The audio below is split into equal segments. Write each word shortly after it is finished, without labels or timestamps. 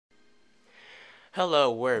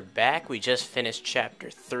Hello, we're back. We just finished chapter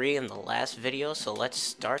 3 in the last video, so let's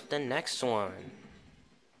start the next one.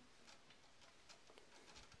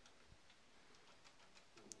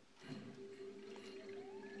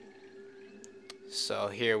 So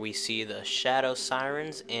here we see the Shadow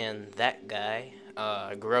Sirens and that guy,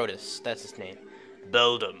 Grodus, that's his name.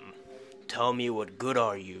 Beldum, tell me what good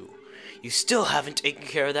are you? You still haven't taken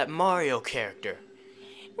care of that Mario character.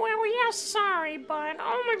 Well, yes, sorry, but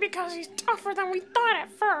only because he's tougher than we thought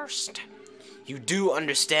at first. You do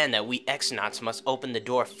understand that we X-nauts must open the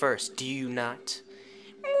door first, do you not?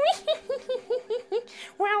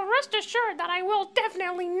 Well, rest assured that I will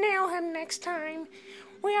definitely nail him next time.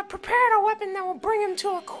 We have prepared a weapon that will bring him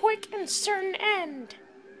to a quick and certain end.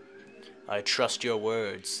 I trust your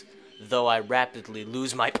words, though I rapidly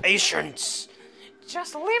lose my patience.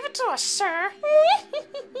 Just leave it to us, sir.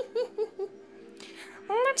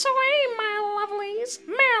 Let's away, my lovelies.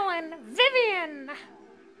 Marilyn, Vivian.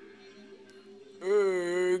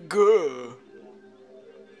 Good.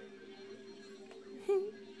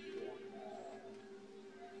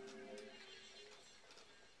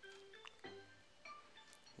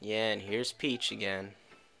 Yeah, and here's Peach again.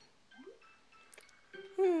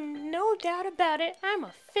 No doubt about it, I'm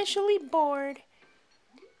officially bored.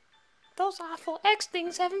 Those awful X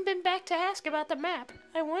things haven't been back to ask about the map.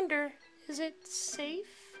 I wonder, is it safe?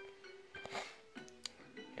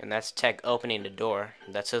 And that's Tech opening the door.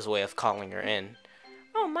 That's his way of calling her in.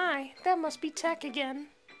 Oh my, that must be Tech again.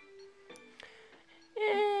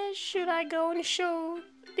 Should I go and show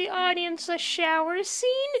the audience a shower scene?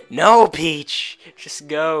 No, Peach! Just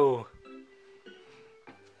go.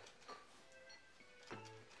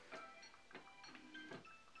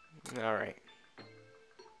 Alright.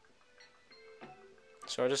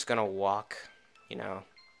 So we're just gonna walk,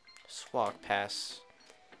 just walk past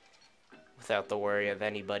without the worry of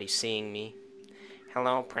anybody seeing me.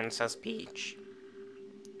 Hello, Princess Peach.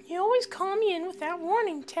 You always call me in without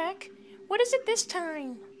warning, Tech. What is it this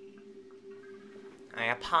time? I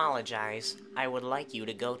apologize. I would like you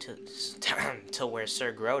to go to to where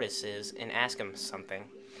Sir Grodus is and ask him something.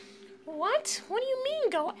 What? What do you mean,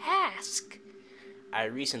 go ask? I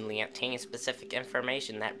recently obtained specific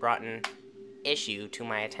information that brought an issue to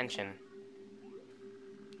my attention.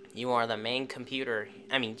 You are the main computer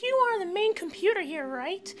here,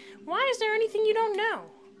 right? Why is there anything you don't know?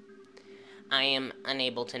 I am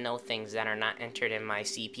unable to know things that are not entered in my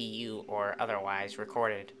CPU or otherwise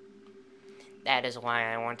recorded. That is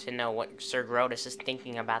why I want to know what Sir Grodus is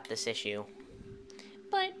thinking about this issue.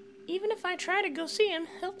 But even if I try to go see him,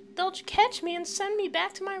 they'll catch me and send me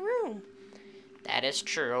back to my room. That is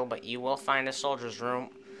true, but you will find a soldier's room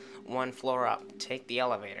one floor up. Take the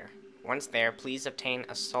elevator. Once there, please obtain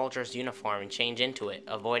a soldier's uniform and change into it,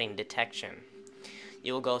 avoiding detection.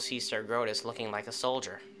 You will go see Sir Grodus looking like a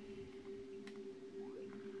soldier.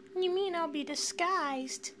 You mean I'll be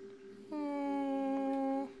disguised?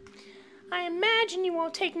 I imagine you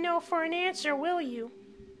won't take no for an answer, will you?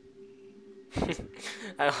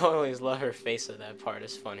 I always love her face at that part.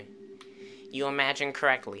 It's funny. You imagine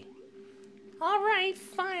correctly. Alright,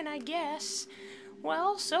 fine, I guess.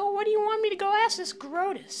 Well, so what do you want me to go ask this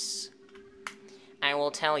Grodus? I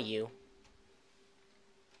will tell you.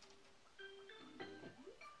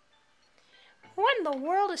 What in the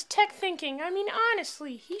world is Tech thinking? I mean,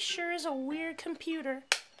 honestly, he sure is a weird computer.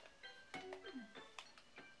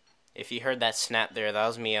 If you heard that snap there, that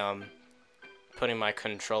was me putting my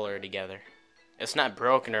controller together. It's not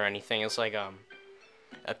broken or anything. It's like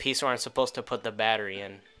a piece where I'm supposed to put the battery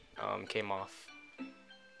in came off.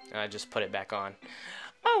 And I just put it back on.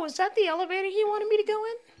 Oh, is that the elevator he wanted me to go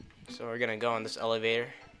in? So we're gonna go on this elevator.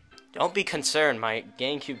 Don't be concerned, my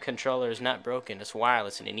GameCube controller is not broken. It's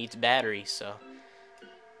wireless and it needs battery, so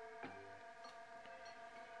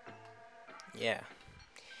yeah.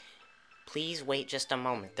 Please wait just a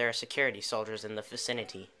moment. There are security soldiers in the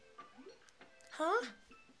vicinity. Huh?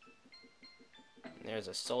 There's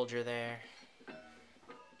a soldier there.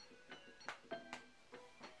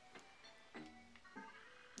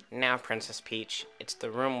 Now, Princess Peach, it's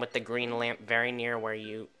the room with the green lamp very near where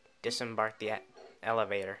you disembark the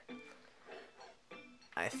elevator.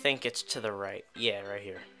 I think it's to the right. Yeah, right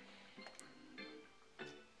here.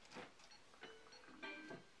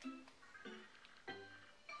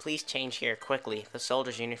 Please change here quickly. The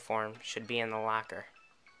soldier's uniform should be in the locker.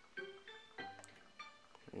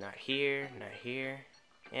 Not here, not here,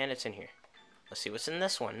 and it's in here. Let's see what's in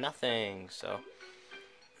this one. Nothing, so...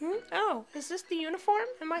 Oh, is this the uniform?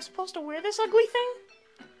 Am I supposed to wear this ugly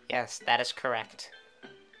thing? Yes, that is correct.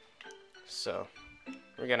 So,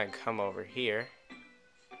 we're gonna come over here.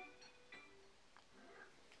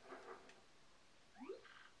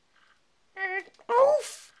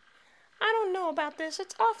 about this.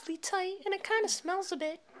 It's awfully tight, and it kind of smells a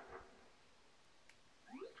bit.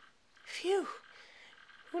 Phew.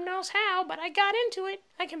 Who knows how, but I got into it.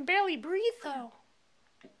 I can barely breathe, though.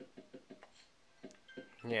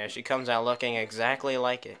 Yeah, she comes out looking exactly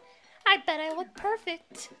like it. I bet I look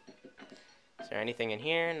perfect. Is there anything in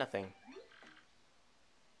here? Nothing.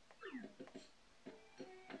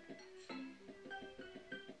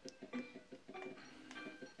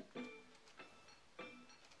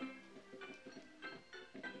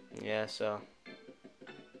 Yeah, so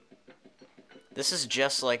this is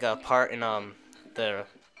just like a part in the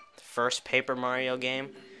first Paper Mario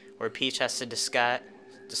game where Peach has to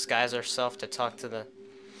disguise herself to talk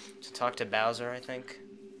to Bowser, I think.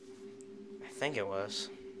 I think it was.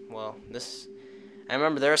 Well, I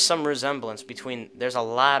remember there is some resemblance there's a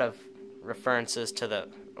lot of references to the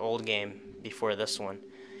old game before this one.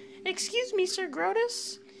 Excuse me, Sir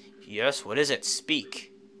Grodus? Yes, what is it? Speak.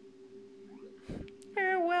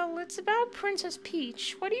 Well, it's about Princess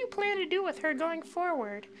Peach. What do you plan to do with her going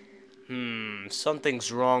forward?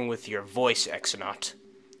 Something's wrong with your voice, X-naut.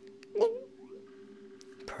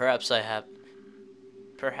 Perhaps I have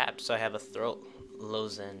a throat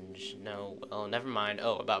lozenge. No, well, never mind.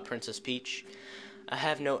 Oh, about Princess Peach? I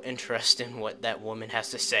have no interest in what that woman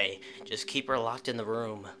has to say. Just keep her locked in the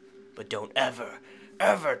room. But don't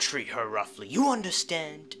ever treat her roughly. You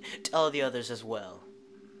understand? Tell the others as well.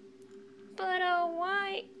 But,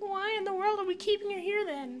 why in the world are we keeping her here,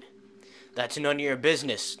 then? That's none of your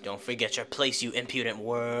business. Don't forget your place, you impudent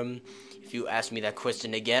worm. If you ask me that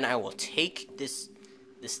question again, I will take this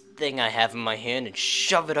thing I have in my hand and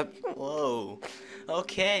shove it up. Whoa.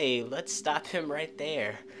 Okay, let's stop him right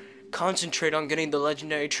there. Concentrate on getting the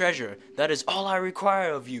legendary treasure. That is all I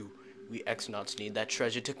require of you. We X-nauts need that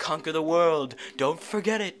treasure to conquer the world. Don't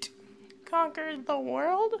forget it. Conquer the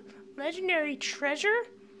world? Legendary treasure?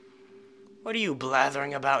 What are you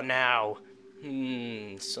blathering about now?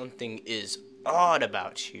 Something is odd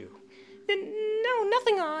about you. No,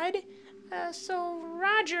 nothing odd. So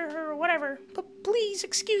Roger or whatever. But please,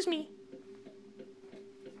 excuse me.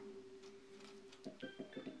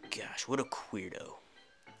 Gosh, what a queerdo.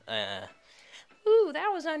 Ooh, that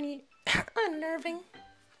was unnerving.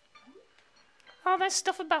 All that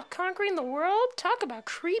stuff about conquering the world? Talk about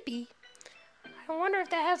creepy. I wonder if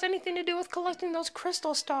that has anything to do with collecting those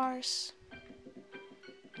crystal stars.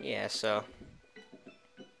 Yeah, so.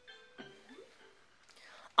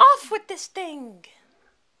 Off with this thing!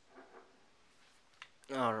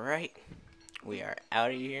 Alright. We are out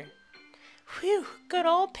of here. Whew, good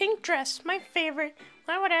old pink dress, my favorite.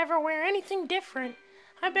 Why would I ever wear anything different?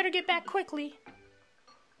 I better get back quickly.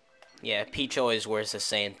 Yeah, Peach always wears the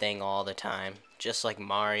same thing all the time. Just like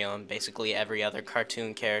Mario and basically every other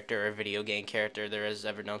cartoon character or video game character there is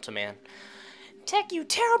ever known to man. Tech, you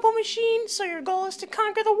terrible machine! So your goal is to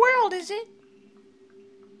conquer the world, is it?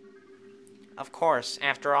 Of course,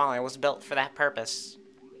 after all, I was built for that purpose.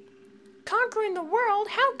 Conquering the world?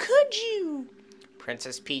 How could you?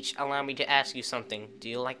 Princess Peach, allow me to ask you something. Do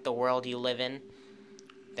you like the world you live in?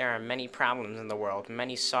 There are many problems in the world,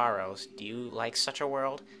 many sorrows. Do you like such a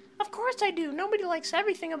world? Of course I do. Nobody likes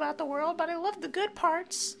everything about the world, but I love the good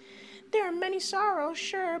parts. There are many sorrows,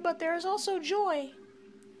 sure, but there is also joy.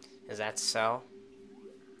 Is that so?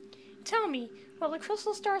 Tell me, will the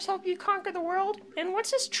crystal stars help you conquer the world? And what's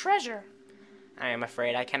this treasure? I am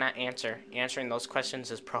afraid I cannot answer. Answering those questions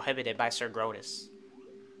is prohibited by Sir Grodus.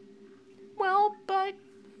 Well, but...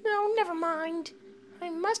 no, never mind. I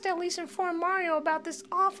must at least inform Mario about this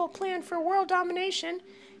awful plan for world domination.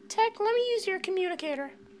 Tech, let me use your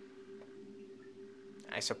communicator.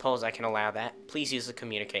 I suppose I can allow that. Please use the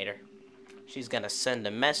communicator. She's gonna send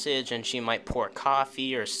a message, and she might pour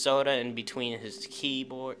coffee or soda in between his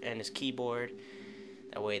keyboard.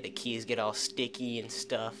 That way the keys get all sticky and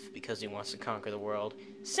stuff because he wants to conquer the world.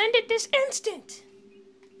 Send it this instant!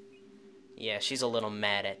 Yeah, she's a little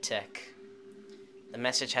mad at Tech. The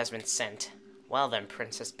message has been sent. Well then,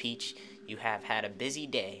 Princess Peach, you have had a busy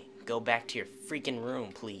day. Go back to your freaking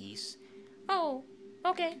room, please. Oh,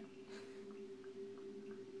 okay.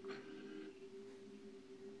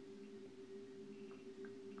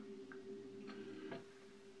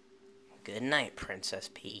 Good night,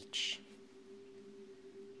 Princess Peach.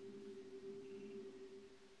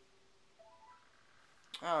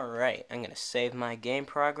 Alright, I'm gonna save my game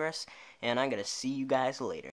progress, and I'm gonna see you guys later.